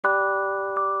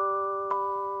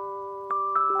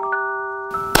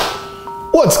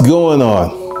What's going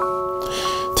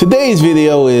on? Today's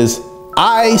video is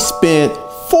I spent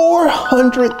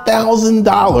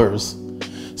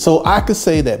 $400,000 so I could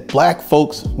say that black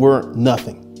folks were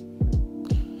nothing.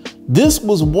 This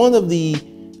was one of the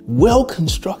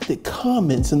well-constructed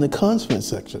comments in the comment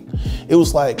section. It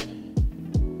was like,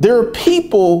 there are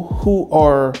people who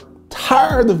are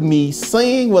tired of me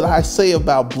saying what I say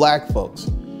about black folks.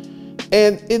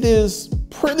 And it is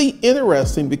pretty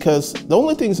interesting because the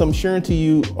only things I'm sharing to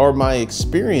you are my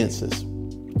experiences.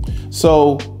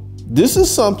 So this is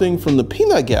something from the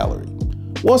Peanut Gallery.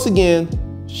 Once again,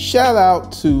 shout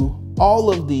out to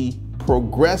all of the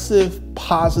progressive,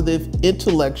 positive,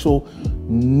 intellectual,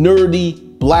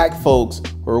 nerdy black folks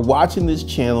who are watching this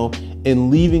channel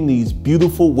and leaving these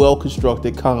beautiful,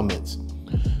 well-constructed comments.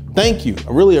 Thank you.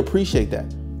 I really appreciate that.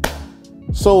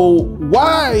 So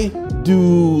why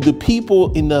do the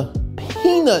people in the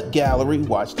Peanut Gallery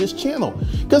watch this channel?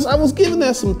 Because I was giving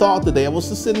that some thought today. I was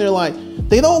just sitting there like,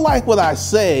 they don't like what I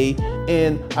say.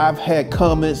 And I've had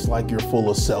comments like, you're full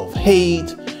of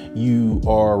self-hate, you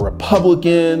are a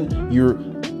Republican, you're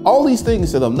all these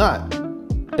things that I'm not.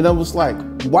 And I was like,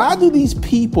 why do these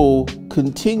people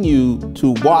continue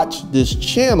to watch this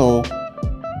channel?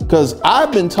 Because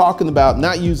I've been talking about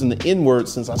not using the N-word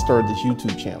since I started this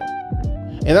YouTube channel.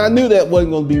 And I knew that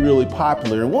wasn't going to be really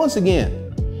popular. And once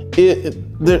again,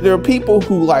 there are people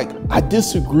who like, I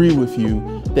disagree with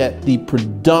you that the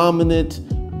predominant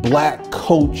black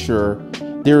culture,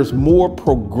 there's more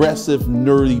progressive,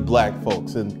 nerdy black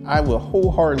folks. And I will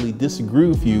wholeheartedly disagree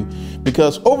with you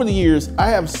because over the years, I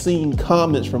have seen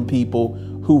comments from people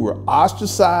who were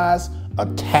ostracized,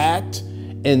 attacked,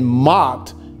 and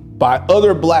mocked by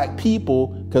other black people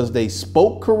because they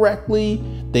spoke correctly.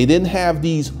 They didn't have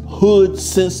these hood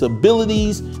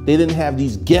sensibilities. They didn't have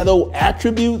these ghetto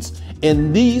attributes.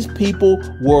 And these people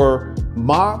were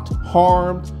mocked,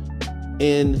 harmed,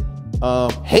 and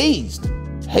hazed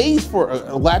for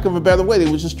a lack of a better way. They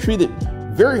were just treated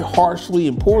very harshly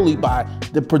and poorly by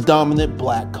the predominant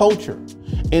black culture.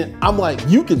 And I'm like,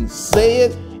 you can say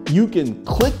it, you can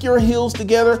click your heels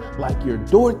together like you're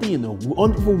Dorothy in the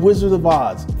Wonderful Wizard of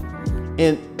Oz.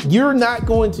 And you're not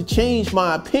going to change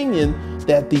my opinion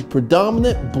that the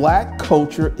predominant black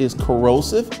culture is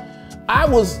corrosive. I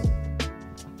was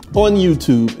on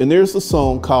YouTube and there's a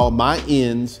song called My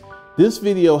Ends. This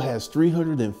video has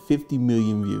 350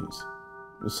 million views.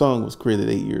 The song was created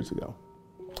 8 years ago.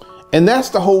 And that's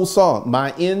the whole song.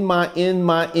 My end, my end,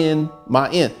 my end,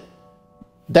 my end.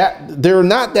 There are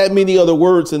not that many other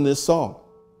words in this song.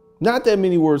 Not that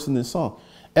many words in this song.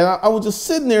 And I was just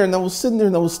sitting there and I was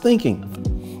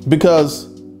thinking, because,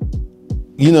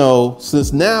 you know,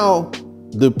 since now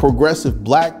the progressive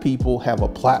black people have a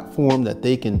platform that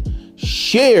they can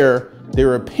share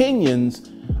their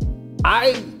opinions,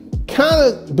 I kind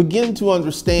of begin to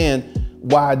understand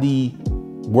why the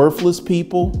worthless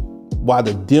people, why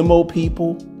the demo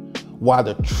people, why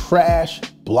the trash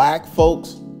black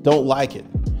folks don't like it.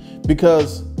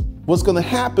 Because what's going to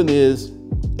happen is,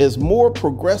 as more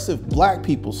progressive black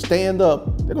people stand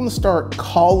up, they're going to start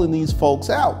calling these folks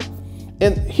out.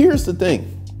 And here's the thing.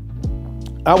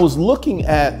 I was looking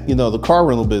at, the car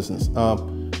rental business.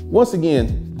 Once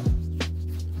again,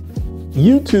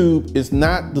 YouTube is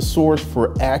not the source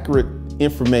for accurate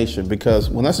information, because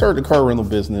when I started the car rental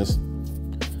business,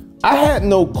 I had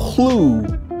no clue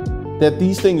that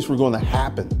these things were going to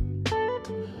happen.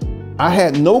 I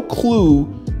had no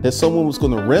clue that someone was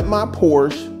going to rent my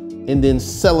Porsche and then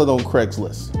sell it on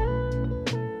Craigslist.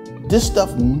 This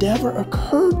stuff never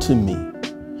occurred to me.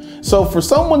 So for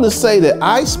someone to say that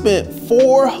I spent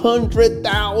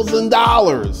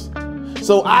 $400,000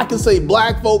 so I can say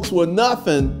black folks were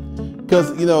nothing, because,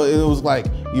 it was like,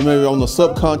 you maybe on the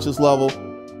subconscious level,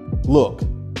 look,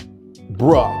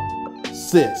 bruh,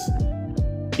 sis,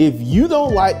 if you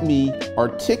don't like me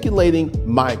articulating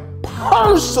my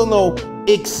personal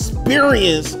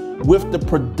experience with the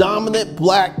predominant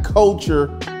black culture,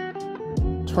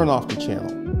 turn off the channel.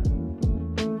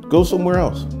 Go somewhere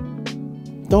else.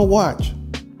 Don't watch.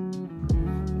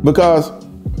 Because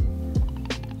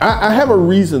I have a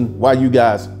reason why you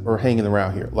guys are hanging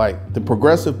around here. Like, the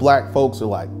progressive black folks are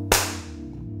like,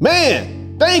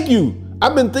 man, thank you.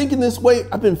 I've been thinking this way.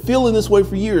 I've been feeling this way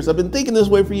for years. I've been thinking this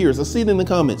way for years. I see it in the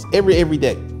comments every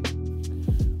day.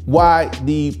 Why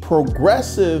the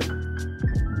progressive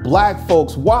black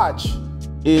folks watch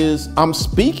is I'm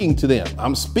speaking to them.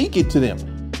 I'm speaking to them.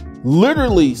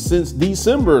 Literally since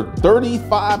December,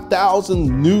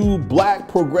 35,000 new black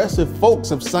progressive folks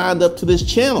have signed up to this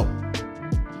channel.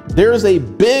 There's a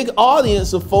big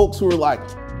audience of folks who are like,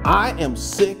 I am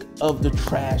sick of the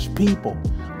trash people.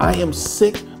 I am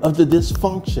sick of the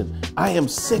dysfunction. I am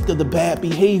sick of the bad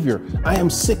behavior. I am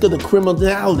sick of the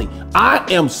criminality. I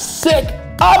am sick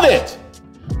of it.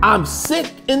 I'm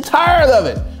sick and tired of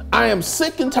it. I am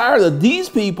sick and tired of these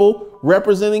people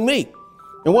representing me.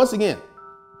 And once again,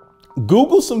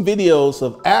 Google some videos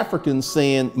of Africans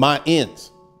saying my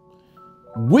ends.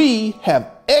 We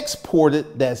have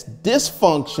exported that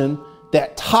dysfunction,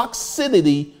 that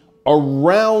toxicity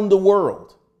around the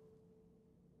world.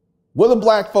 What are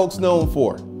black folks known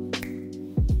for?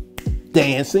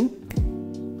 Dancing,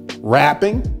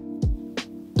 rapping,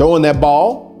 throwing that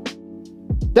ball.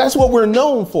 That's what we're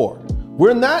known for.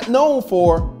 We're not known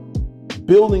for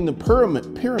building the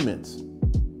pyramids.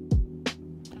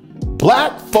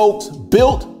 Black folks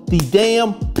built the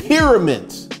damn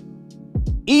pyramids.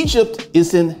 Egypt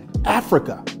is in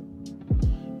Africa.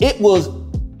 It was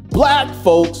black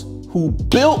folks who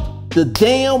built the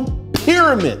damn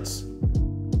pyramids.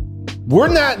 We're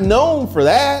not known for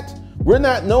that. We're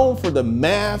not known for the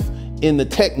math and the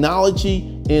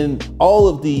technology and all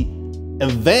of the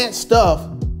advanced stuff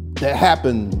that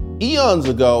happened eons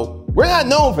ago. We're not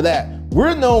known for that.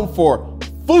 We're known for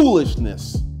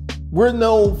foolishness. We're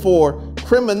known for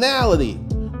criminality.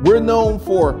 We're known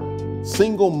for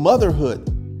single motherhood.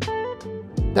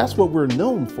 That's what we're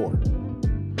known for.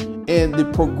 And the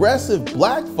progressive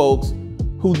black folks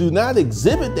who do not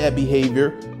exhibit that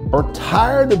behavior are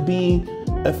tired of being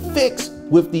affixed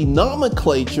with the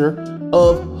nomenclature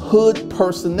of hood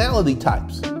personality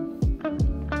types.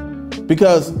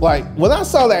 Because like when I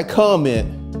saw that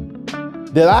comment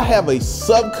that I have a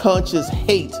subconscious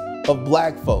hate of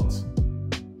black folks,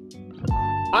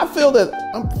 I feel that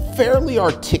I'm fairly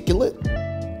articulate,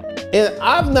 and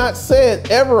I've not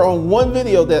said ever on one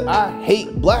video that I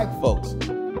hate black folks.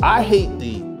 I hate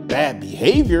the bad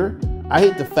behavior. I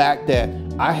hate the fact that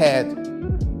I had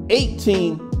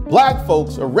 18 black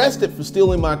folks arrested for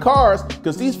stealing my cars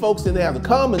because these folks didn't have the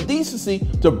common decency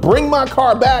to bring my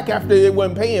car back after they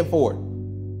weren't paying for it.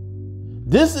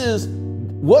 This is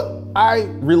what I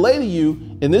relay to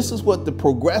you, and this is what the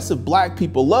progressive black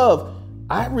people love.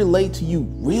 I relate to you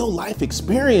real life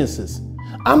experiences.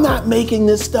 I'm not making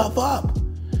this stuff up.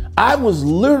 I was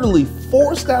literally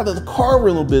forced out of the car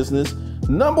rental business.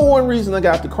 Number one reason I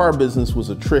got the car business was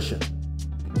attrition.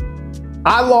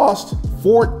 I lost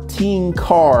 14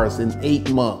 cars in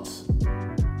 8 months.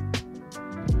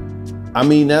 I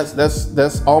mean,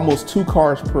 that's almost 2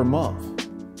 cars per month.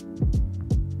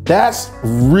 That's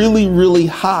really, really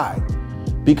high,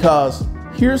 because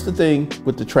here's the thing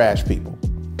with the trash people.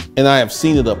 And I have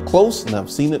seen it up close and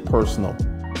I've seen it personal.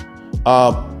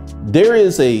 There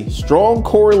is a strong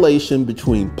correlation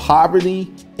between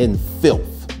poverty and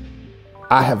filth.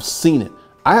 I have seen it.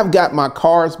 I have got my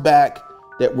cars back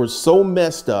that were so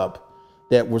messed up,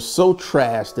 that were so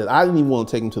trashed that I didn't even want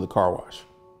to take them to the car wash.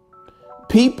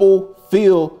 People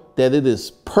feel that it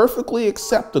is perfectly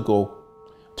acceptable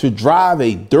to drive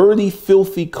a dirty,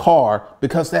 filthy car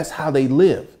because that's how they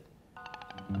live.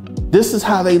 This is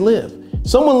how they live.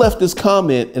 Someone left this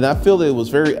comment, and I feel that it was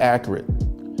very accurate,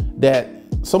 that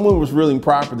someone was renting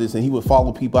properties and he would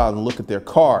follow people out and look at their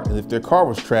car. And if their car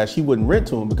was trash, he wouldn't rent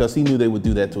to them because he knew they would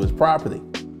do that to his property.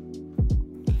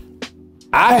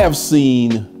 I have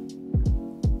seen,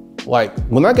 like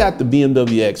when I got the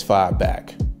BMW X5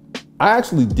 back, I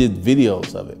actually did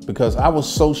videos of it because I was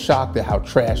so shocked at how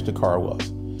trash the car was.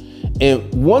 And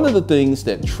one of the things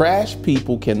that trash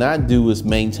people cannot do is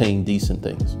maintain decent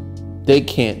things. They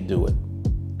can't do it.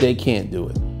 They can't do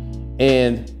it.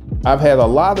 And I've had a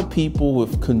lot of people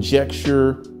with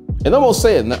conjecture, and I'm gonna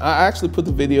say it, and I actually put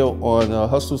the video on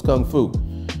Hustlers Kung Fu.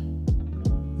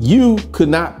 You could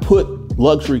not put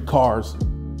luxury cars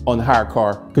on the hire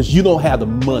car because you don't have the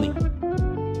money.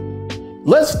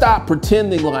 Let's stop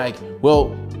pretending like,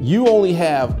 well, you only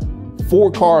have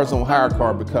 4 cars on hire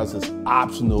car because it's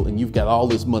optional and you've got all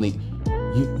this money.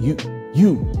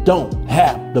 You don't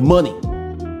have the money.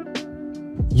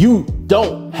 You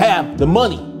don't have the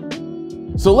money.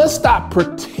 So let's stop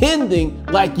pretending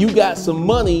like you got some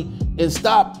money and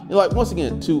stop. Like, once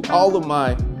again, to all of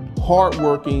my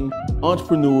hardworking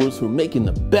entrepreneurs who are making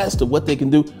the best of what they can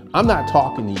do, I'm not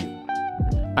talking to you.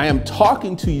 I am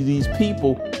talking to these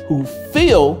people who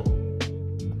feel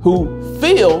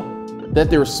that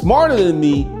they're smarter than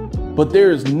me, but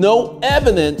there is no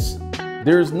evidence.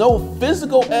 There's no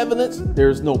physical evidence.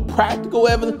 There's no practical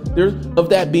evidence of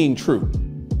that being true.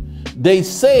 They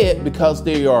say it because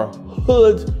they are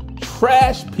hood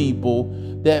trash people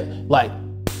that like,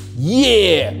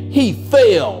 yeah, he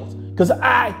failed because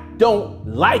I don't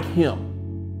like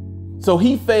him. So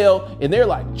he failed, and they're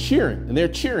like cheering and they're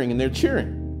cheering and they're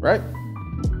cheering. right?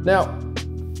 Now,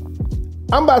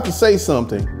 I'm about to say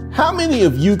something. How many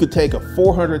of you could take a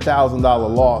 $400,000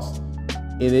 loss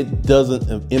and it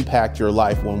doesn't impact your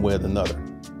life one way or another?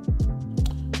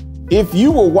 If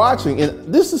you were watching,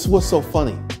 and this is what's so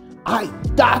funny, I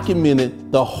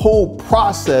documented the whole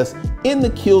process in the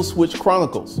Kill Switch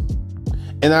Chronicles.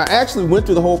 And I actually went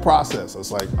through the whole process. I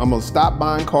was like, I'm gonna stop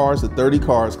buying cars at 30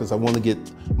 cars because I want to get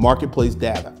marketplace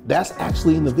data. That's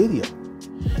actually in the video.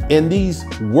 And these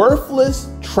worthless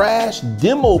trash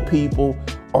demo people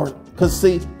are, because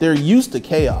see, they're used to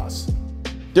chaos.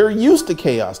 They're used to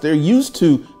chaos. They're used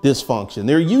to dysfunction.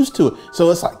 They're used to it. So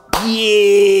it's like,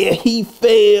 yeah, he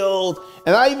failed.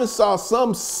 And I even saw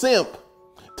some simp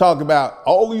talk about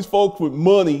all these folks with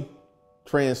money.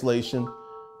 Translation,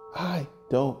 I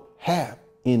don't have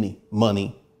any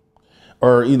money.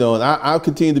 Or, you know, and I'll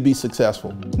continue to be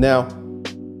successful. Now,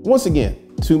 once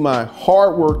again, to my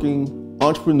hardworking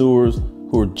entrepreneurs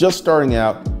who are just starting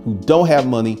out, who don't have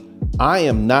money, I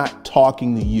am not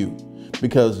talking to you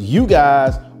because you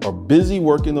guys are busy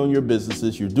working on your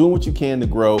businesses. You're doing what you can to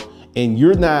grow and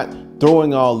you're not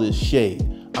throwing all this shade.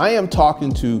 I am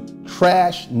talking to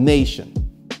Trash Nation.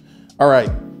 All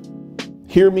right,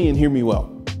 hear me and hear me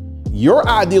well. Your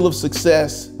ideal of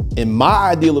success and my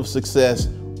ideal of success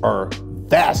are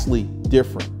vastly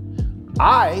different.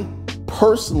 I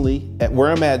personally, at where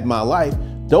I'm at in my life,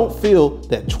 don't feel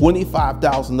that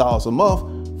 $25,000 a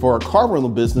month for a car rental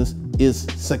business is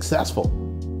successful.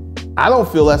 I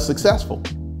don't feel that's successful.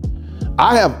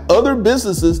 I have other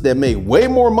businesses that make way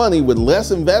more money with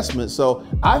less investment. So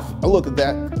I look at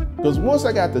that because once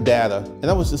I got the data and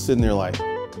I was just sitting there like,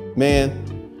 man,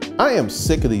 I am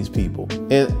sick of these people.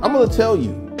 And I'm gonna tell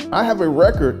you, I have a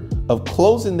record of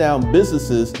closing down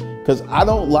businesses because I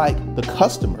don't like the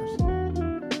customers.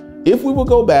 If we will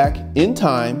go back in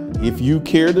time, if you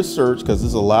care to search, because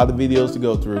there's a lot of videos to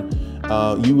go through,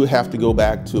 you would have to go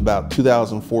back to about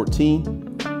 2014.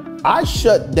 I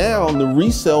shut down the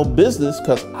resale business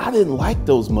because I didn't like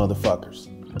those motherfuckers.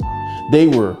 They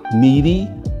were needy,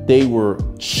 they were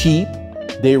cheap,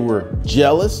 they were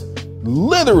jealous.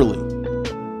 Literally,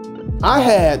 I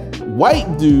had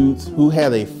white dudes who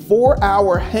had a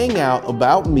 4-hour hangout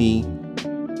about me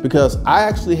because I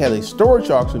actually had a storage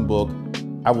auction book.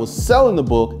 I was selling the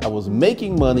book, I was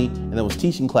making money, and I was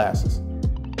teaching classes.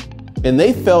 And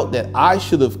they felt that I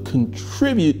should have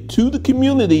contributed to the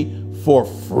community for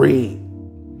free.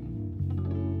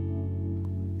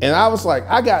 And I was like,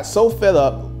 I got so fed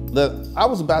up that I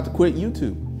was about to quit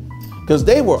YouTube because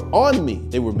they were on me.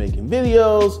 They were making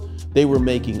videos, they were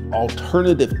making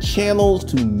alternative channels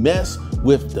to mess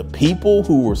with the people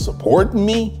who were supporting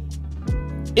me.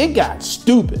 It got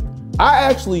stupid. I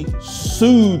actually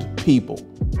sued people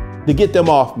to get them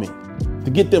off me,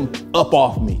 to get them up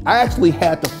off me. I actually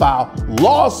had to file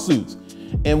lawsuits.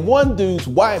 And one dude's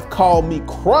wife called me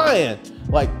crying,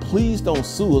 like, please don't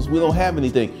sue us, we don't have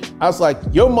anything. I was like,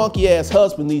 your monkey ass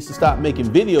husband needs to stop making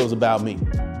videos about me.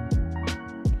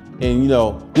 And you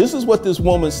know, this is what this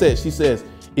woman said. She says,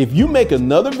 if you make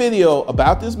another video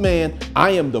about this man,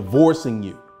 I am divorcing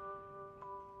you.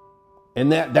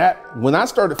 And that when I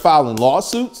started filing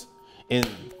lawsuits and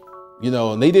you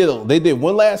know, and they did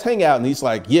one last hangout and he's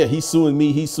like, yeah, he's suing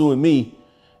me, he's suing me.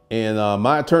 And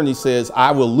my attorney says,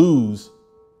 I will lose.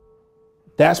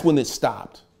 That's when it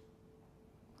stopped.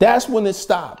 That's when it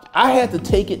stopped. I had to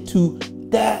take it to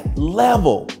that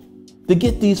level to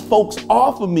get these folks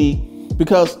off of me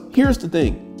because here's the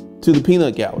thing, to the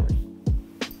peanut gallery.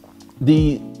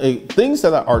 The things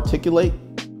that I articulate,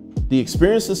 the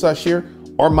experiences I share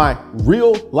are my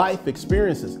real life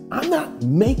experiences. I'm not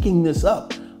making this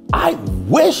up. I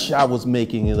wish I was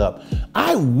making it up.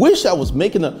 I wish I was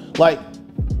making it, like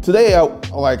today,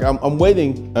 I'm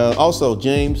waiting. Also,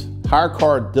 James, Hire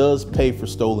Car does pay for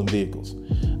stolen vehicles.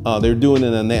 They're doing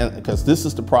it because this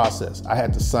is the process. I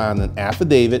had to sign an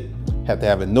affidavit, had to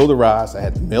have it notarized, I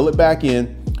had to mail it back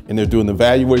in, and they're doing the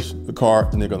valuation of the car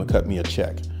and they're gonna cut me a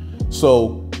check.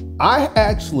 So I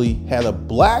actually had a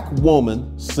black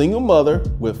woman, single mother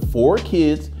with 4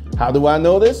 kids. How do I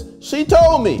know this? She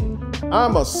told me.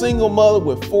 I'm a single mother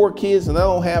with 4 kids and I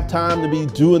don't have time to be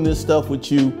doing this stuff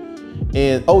with you.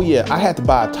 And oh yeah, I had to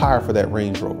buy a tire for that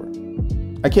Range Rover.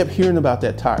 I kept hearing about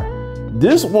that tire.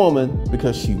 This woman,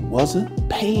 because she wasn't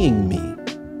paying me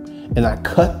and I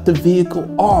cut the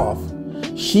vehicle off,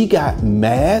 she got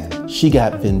mad, she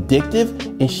got vindictive,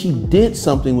 and she did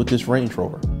something with this Range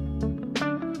Rover.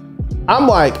 I'm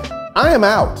like, I am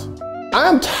out.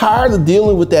 I'm tired of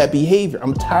dealing with that behavior.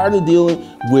 I'm tired of dealing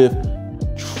with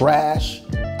trash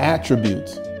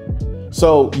attributes.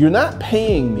 So you're not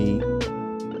paying me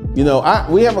You know,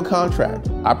 we have a contract.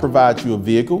 I provide you a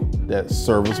vehicle that's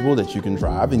serviceable, that you can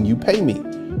drive, and you pay me.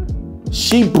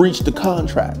 She breached the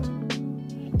contract.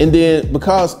 And then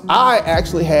because I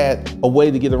actually had a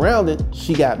way to get around it,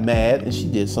 she got mad and she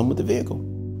did something with the vehicle.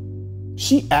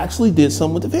 She actually did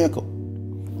something with the vehicle.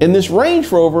 And this Range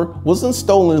Rover wasn't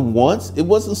stolen once, it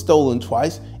wasn't stolen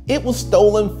twice, it was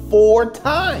stolen 4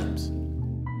 times.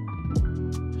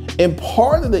 And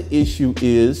part of the issue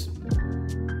is,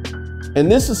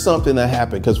 and this is something that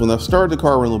happened because when I started the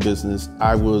car rental business,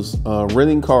 I was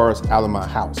renting cars out of my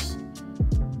house.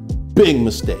 Big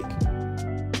mistake.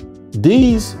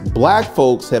 These black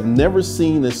folks have never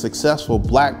seen a successful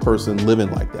black person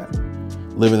living like that.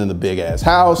 Living in a big ass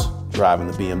house, driving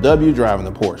the BMW, driving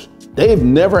the Porsche. They've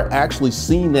never actually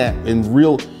seen that in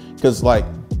real, because like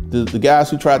the guys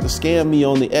who tried to scam me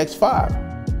on the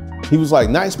X5, he was like,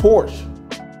 nice Porsche.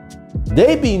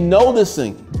 They be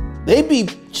noticing, they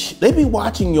be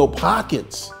watching your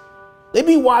pockets. They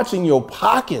be watching your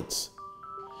pockets.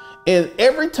 And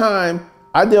every time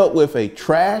I dealt with a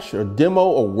trash or demo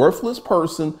or worthless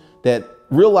person that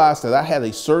realized that I had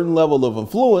a certain level of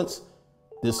influence,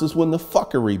 this is when the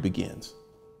fuckery begins.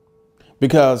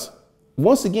 Because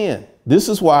once again, this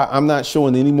is why I'm not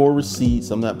showing any more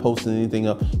receipts. I'm not posting anything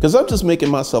up because I'm just making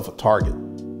myself a target.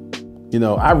 You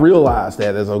know, I realized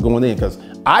that as I was going in because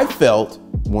I felt,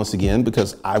 once again,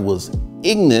 because I was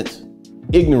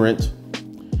ignorant,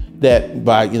 that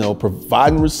by, you know,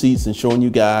 providing receipts and showing you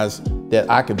guys that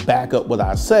I could back up what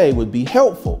I say would be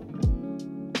helpful.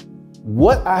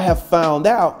 What I have found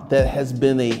out that has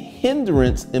been a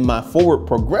hindrance in my forward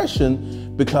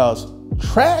progression because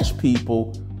trash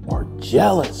people are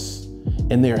jealous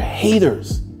and they're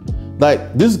haters.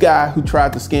 Like this guy who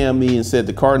tried to scam me and said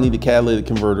the car needed catalytic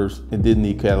converters and didn't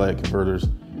need catalytic converters.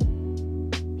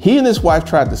 He and his wife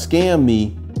tried to scam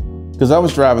me because I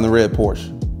was driving the red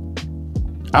Porsche.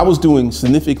 I was doing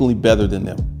significantly better than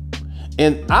them.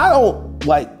 And I don't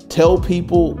like tell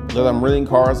people that I'm renting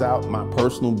cars out, my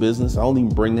personal business. I don't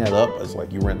even bring that up. It's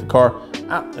like you rent the car.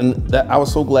 I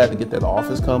was so glad to get that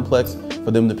office complex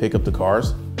for them to pick up the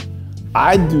cars.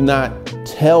 I do not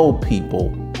tell people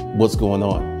what's going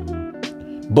on.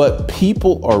 But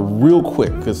people are real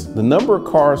quick because the number of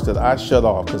cars that I shut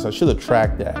off, because I should have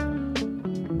tracked that,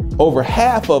 over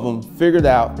half of them figured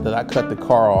out that I cut the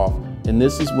car off. And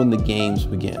this is when the games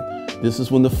began. This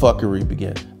is when the fuckery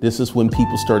began. This is when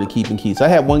people started keeping keys. I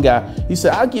had one guy, he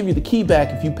said, I'll give you the key back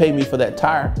if you pay me for that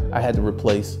tire I had to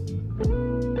replace.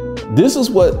 This is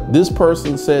what this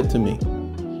person said to me.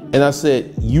 And I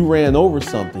said, you ran over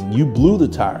something. You blew the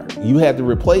tire. You had to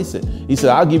replace it. He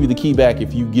said, I'll give you the key back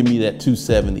if you give me that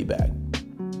 $270 back.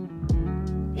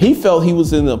 He felt he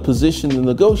was in a position to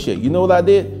negotiate. You know what I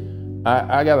did?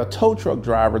 I got a tow truck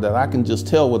driver that I can just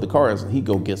tell where the car is and he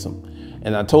go get some.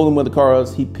 And I told him where the car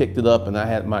was, he picked it up and I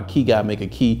had my key guy make a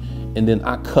key and then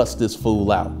I cussed this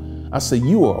fool out. I said,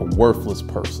 you are a worthless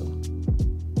person.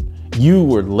 You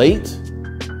were late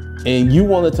and you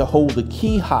wanted to hold the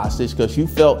key hostage because you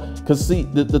felt, because see,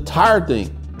 the tire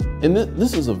thing, and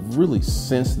this is a really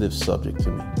sensitive subject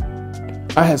to me.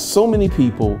 I had so many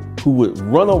people who would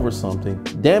run over something,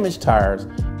 damage tires,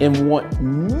 and want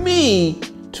me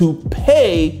to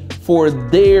pay for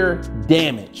their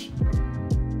damage.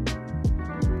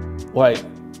 Like,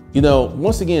 you know,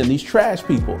 once again, these trash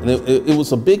people, and it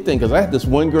was a big thing because I had this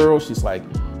one girl, she's like,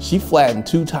 she flattened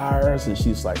 2 tires and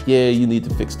she's like, yeah, you need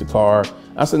to fix the car.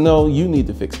 I said, no, you need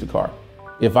to fix the car.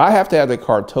 If I have to have that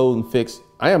car towed and fixed,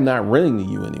 I am not renting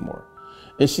to you anymore.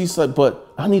 And she's like,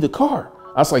 but I need a car.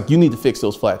 I was like, you need to fix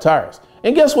those flat tires.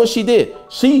 And guess what she did?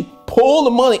 She pulled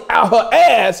the money out her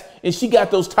ass and she got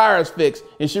those tires fixed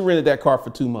and she rented that car for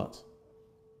 2 months.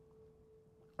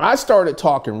 I started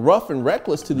talking rough and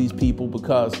reckless to these people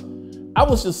because I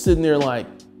was just sitting there like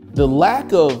the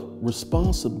lack of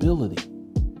responsibility.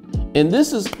 And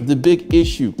this is the big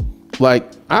issue.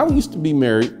 Like I used to be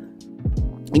married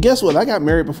and guess what? I got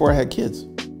married before I had kids.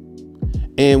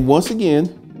 And once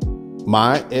again,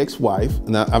 my ex-wife,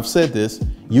 and I've said this,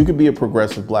 you could be a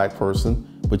progressive black person,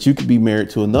 but you could be married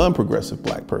to a non-progressive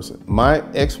black person. My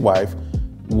ex-wife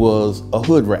was a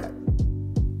hood rat,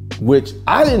 which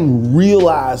I didn't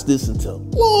realize this until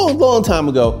a long, long time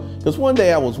ago. Because one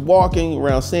day I was walking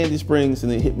around Sandy Springs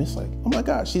and it hit me, it's like, oh my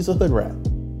God, she's a hood rat.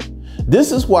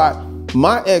 This is why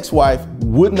my ex-wife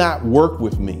would not work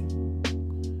with me.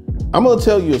 I'm gonna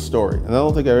tell you a story, and I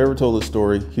don't think I've ever told this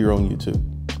story here on YouTube.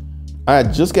 I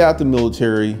had just got out the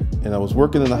military and I was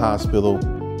working in the hospital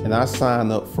and I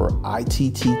signed up for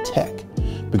ITT Tech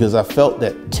because I felt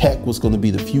that tech was going to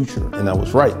be the future, and I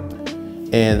was right.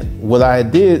 And what I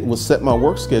did was set my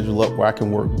work schedule up where I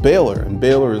can work Baylor. And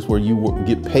Baylor is where you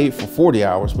get paid for 40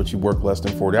 hours, but you work less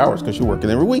than 40 hours because you're working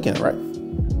every weekend, right?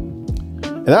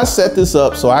 And I set this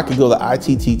up so I could go to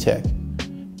ITT Tech.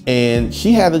 And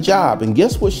she had a job. And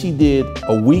guess what she did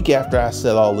a week after I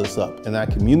set all this up? And I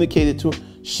communicated to her,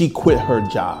 she quit her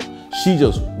job. She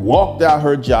just walked out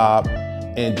her job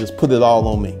and just put it all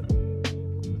on me.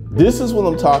 This is what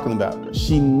I'm talking about.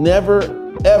 She never,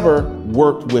 ever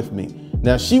worked with me.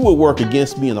 Now, she would work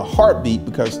against me in a heartbeat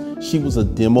because she was a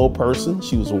demo person.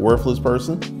 She was a worthless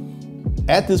person.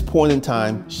 At this point in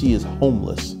time, she is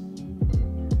homeless.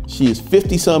 She is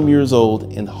 50-some years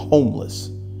old and homeless.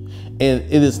 And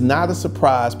it is not a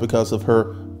surprise because of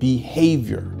her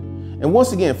behavior. And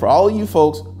once again, for all of you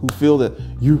folks who feel that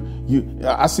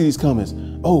I see these comments,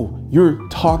 oh, you're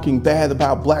talking bad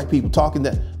about black people, talking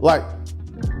that, like,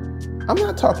 I'm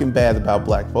not talking bad about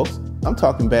black folks. I'm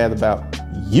talking bad about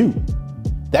you.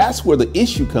 That's where the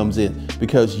issue comes in,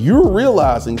 because you're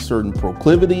realizing certain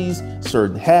proclivities,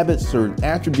 certain habits, certain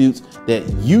attributes that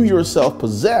you yourself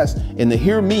possess. And to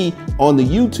hear me on the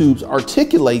YouTubes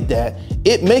articulate that,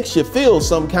 it makes you feel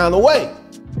some kind of way,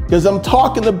 because I'm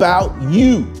talking about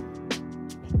you.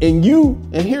 And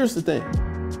here's the thing,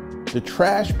 the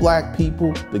trash black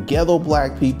people, the ghetto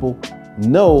black people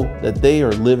know that they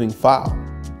are living foul.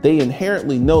 They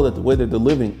inherently know that the way that they're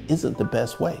living isn't the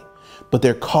best way, but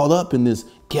they're caught up in this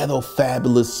ghetto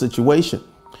fabulous situation.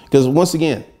 Because once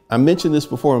again, I mentioned this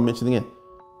before, I'll mention it again.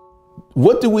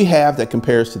 What do we have that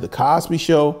compares to the Cosby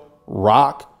Show,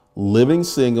 Rock, Living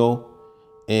Single,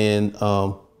 and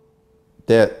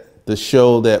that the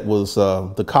show that was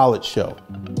the college show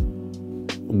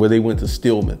where they went to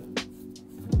Stillman?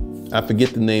 I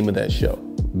forget the name of that show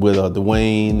with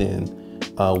Dwayne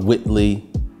and Whitley.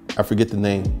 I forget the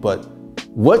name, but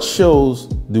what shows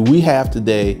do we have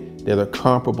today that are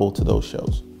comparable to those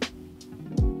shows?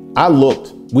 I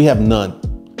looked, we have none.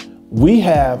 We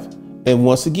have, and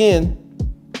once again,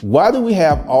 why do we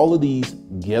have all of these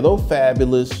ghetto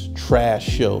fabulous trash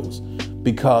shows?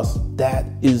 Because that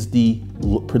is the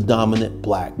predominant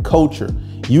black culture.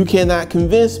 You cannot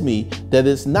convince me that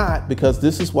it's not, because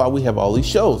this is why we have all these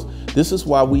shows. This is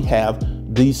why we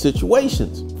have these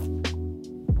situations.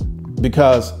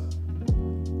 Because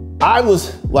I've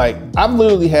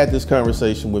literally had this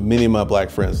conversation with many of my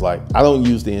black friends. Like, I don't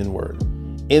use the N-word.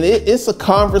 And it's a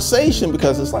conversation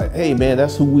because it's like, hey man,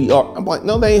 that's who we are. I'm like,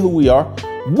 no, that ain't who we are.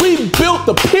 We built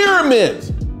the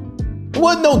pyramids. There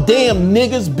wasn't no damn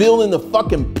niggas building the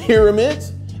fucking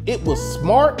pyramids. It was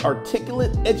smart,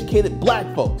 articulate, educated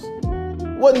black folks.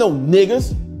 There wasn't no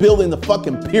niggas building the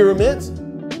fucking pyramids.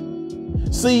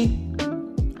 See,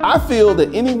 I feel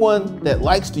that anyone that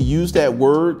likes to use that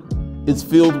word is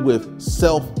filled with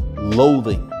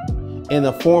self-loathing and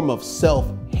a form of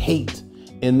self-hate.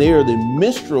 And they are the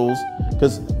minstrels,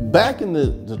 because back in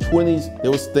the 20s,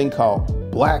 there was a thing called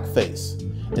blackface.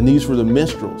 And these were the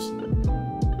minstrels.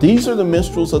 These are the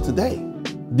minstrels of today.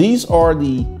 These are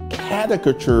the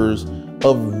caricatures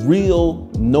of real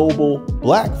noble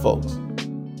black folks.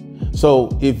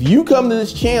 So if you come to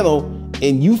this channel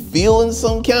and you feel in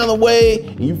some kind of way,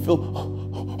 and you feel,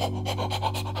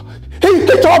 hey,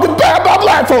 they're talking bad about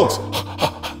black folks.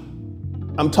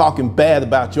 I'm talking bad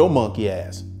about your monkey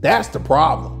ass. That's the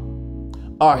problem.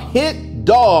 A hit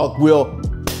dog will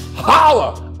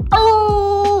holler,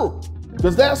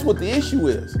 because that's what the issue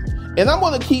is. And I'm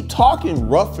gonna keep talking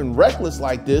rough and reckless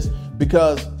like this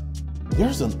because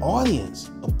there's an audience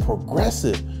of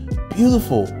progressive,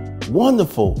 beautiful,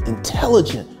 wonderful,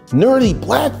 intelligent, nerdy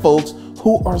black folks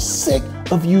who are sick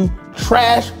of you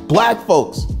trash black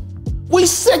folks. We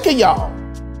sick of y'all.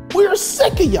 We're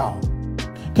sick of y'all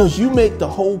because you make the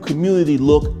whole community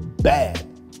look bad.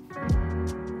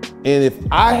 And if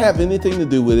I have anything to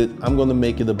do with it, I'm gonna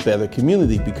make it a better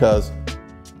community, because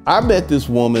I met this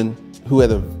woman who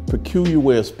had a peculiar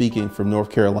way of speaking from North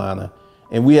Carolina,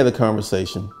 and we had a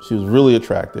conversation. She was really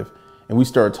attractive, and we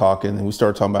started talking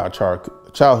about our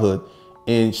childhood.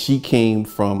 And she came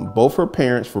from, both her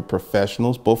parents were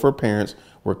professionals, both her parents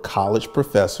were college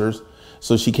professors.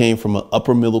 So she came from an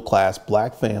upper middle class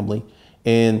black family.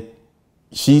 And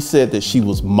she said that she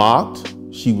was mocked,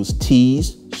 she was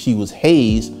teased, she was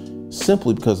hazed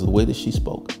simply because of the way that she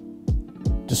spoke.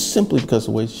 Just simply because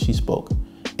of the way she spoke.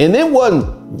 And it wasn't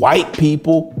white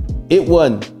people, it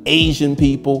wasn't Asian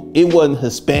people, it wasn't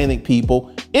Hispanic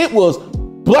people, it was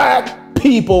black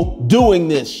people doing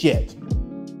this shit.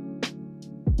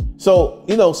 So,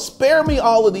 you know, spare me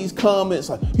all of these comments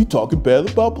like, you talking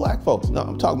bad about black folks. No,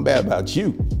 I'm talking bad about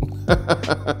you.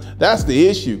 That's the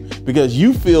issue, because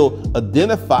you feel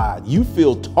identified, you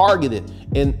feel targeted,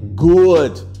 and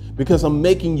good, because I'm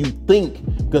making you think,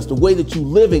 because the way that you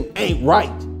living ain't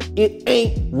right. It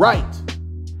ain't right.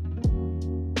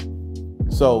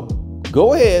 So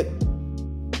go ahead,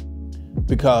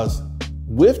 because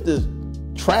with the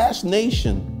trash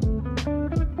nation,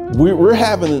 we're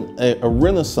having a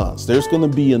renaissance. There's going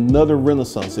to be another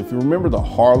renaissance. If you remember the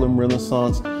Harlem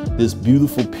Renaissance, this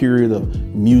beautiful period of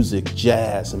music,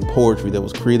 jazz, and poetry that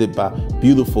was created by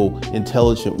beautiful,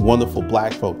 intelligent, wonderful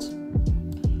black folks.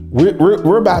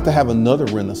 We're about to have another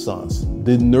renaissance,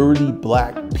 the nerdy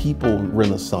black people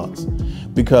renaissance,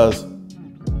 because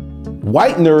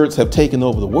white nerds have taken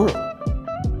over the world.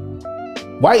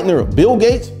 White nerd, Bill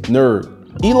Gates, nerd.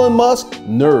 Elon Musk,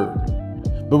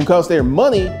 nerd. But because they're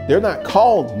money, they're not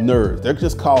called nerds. They're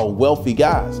just called wealthy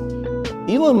guys.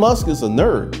 Elon Musk is a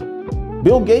nerd.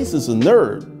 Bill Gates is a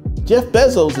nerd. Jeff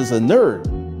Bezos is a nerd.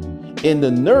 And the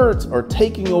nerds are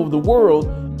taking over the world,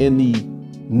 and the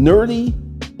nerdy,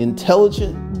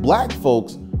 intelligent black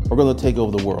folks are going to take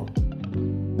over the world.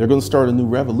 They're going to start a new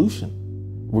revolution.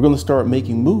 We're going to start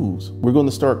making moves. We're going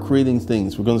to start creating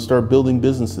things. We're going to start building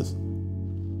businesses.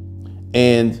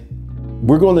 And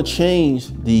we're going to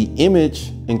change the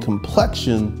image and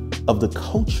complexion of the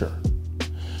culture,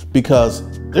 because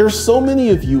there's so many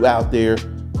of you out there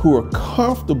who are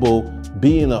comfortable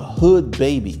being a hood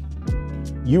baby.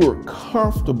 You are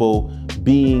comfortable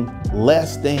being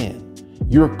less than.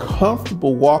 You're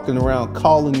comfortable walking around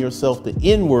calling yourself the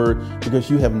N-word because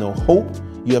you have no hope,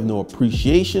 you have no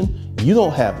appreciation, you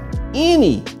don't have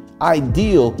any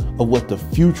ideal of what the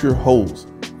future holds.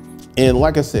 And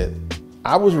like I said,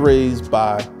 I was raised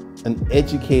by an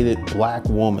educated black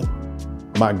woman,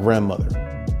 my grandmother.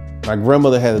 My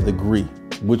grandmother had a degree,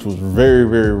 which was very,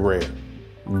 very rare.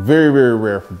 Very, very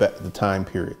rare for the time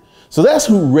period. So that's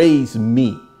who raised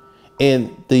me.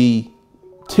 And the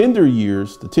tender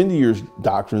years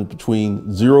doctrine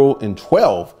between 0 and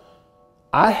 12,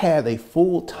 I had a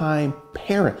full-time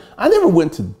parent. I never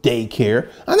went to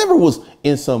daycare. I never was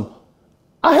in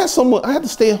I had to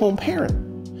stay-at-home parent.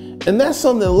 And that's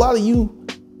something that a lot of you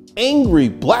angry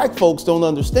black folks don't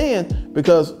understand,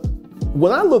 because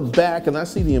when I look back and I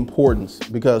see the importance,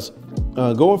 because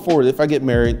going forward, if I get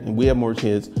married and we have more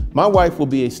kids, my wife will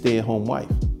be a stay-at-home wife.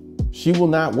 She will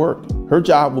not work. Her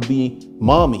job will be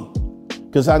mommy,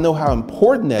 because I know how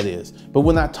important that is. But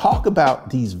when I talk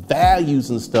about these values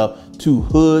and stuff to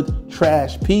hood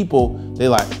trash people, they're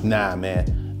like, nah,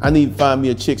 man. I need to find me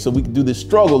a chick so we can do this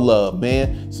struggle love,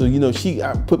 man. So, you know,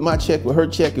 I put my check with her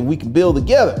check and we can build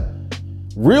together.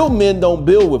 Real men don't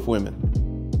build with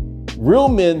women. Real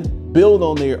men build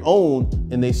on their own,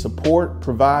 and they support,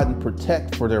 provide, and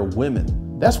protect for their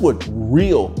women. That's what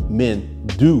real men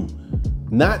do.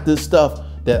 Not the stuff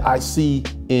that I see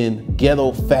in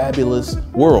ghetto fabulous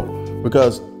world.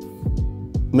 Because,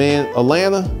 man,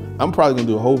 Atlanta, I'm probably gonna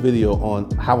do a whole video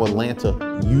on how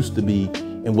Atlanta used to be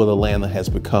and what Atlanta has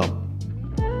become.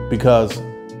 Because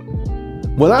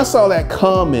when I saw that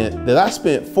comment that I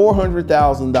spent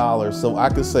 $400,000 so I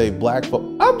could say black folk,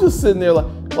 I'm just sitting there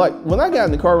like when I got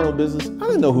in the car rental business, I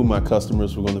didn't know who my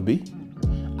customers were going to be.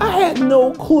 I had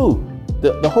no clue.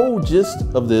 The whole gist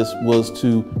of this was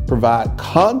to provide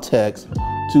context,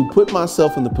 to put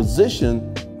myself in the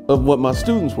position of what my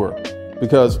students were,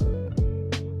 because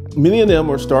many of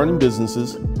them are starting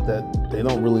businesses that they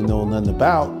don't really know nothing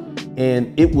about.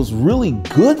 And it was really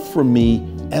good for me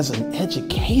as an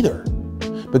educator,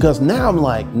 because now I'm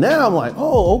like,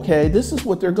 oh, okay, this is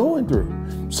what they're going through.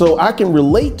 So I can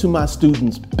relate to my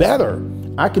students better.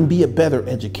 I can be a better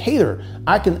educator.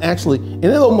 I can actually, and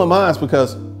it opened my mind,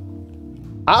 because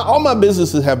all my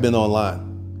businesses have been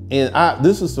online. And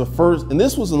this is the first, and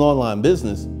this was an online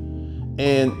business.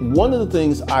 And one of the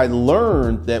things I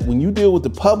learned, that when you deal with the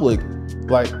public,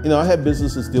 like, you know, I had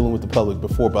businesses dealing with the public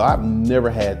before, but I've never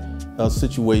had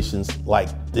situations like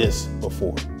this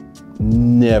before.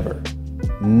 Never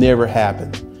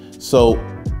happened. So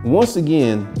once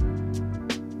again,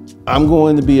 I'm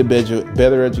going to be a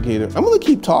better educator. I'm going to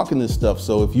keep talking this stuff.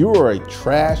 So if you are a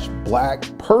trash black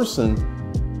person,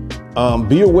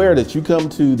 be aware that you come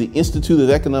to the Institute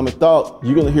of Economic Thought,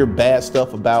 you're going to hear bad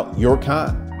stuff about your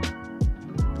kind.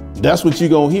 That's what you're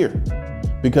going to hear,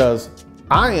 because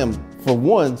I am, for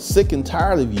one, sick and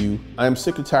tired of you. I am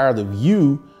sick and tired of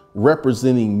you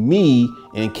representing me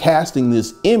and casting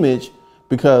this image,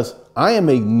 because I am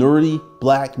a nerdy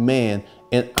black man,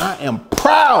 and I am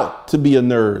proud to be a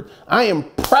nerd. I am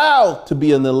proud to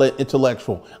be an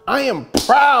intellectual. I am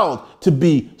proud to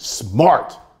be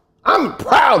smart. I'm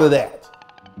proud of that.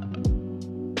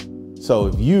 So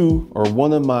if you are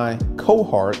one of my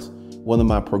cohorts, one of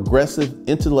my progressive,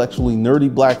 intellectually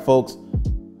nerdy black folks,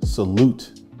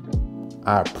 salute.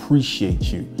 I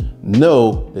appreciate you.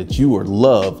 know that you are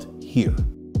loved here.